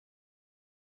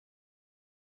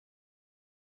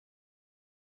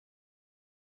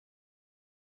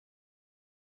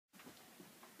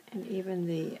And even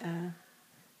the, I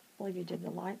believe you did the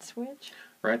light switch.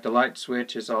 Right, the light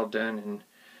switch is all done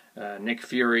in Nick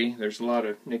Fury. There's a lot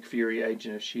of Nick Fury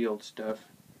Agent of S.H.I.E.L.D. stuff.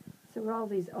 So are all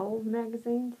these old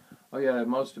magazines? Oh yeah,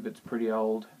 most of it's pretty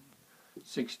old.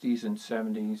 60s and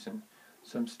 70s and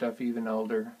some stuff even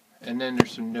older. And then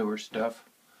there's some newer stuff,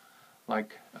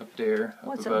 like up there,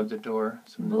 up above the door.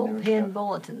 Some bullpen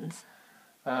bulletins.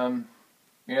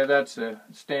 Yeah, that's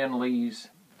Stan Lee's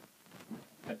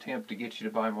attempt to get you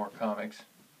to buy more comics.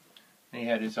 And he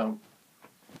had his own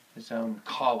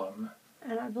column.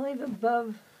 And I believe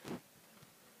above,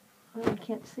 well, I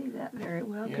can't see that very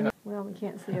well. Yeah. Well, we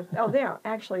can't see it. Oh, there.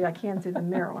 Actually, I can through the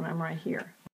mirror when I'm right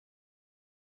here.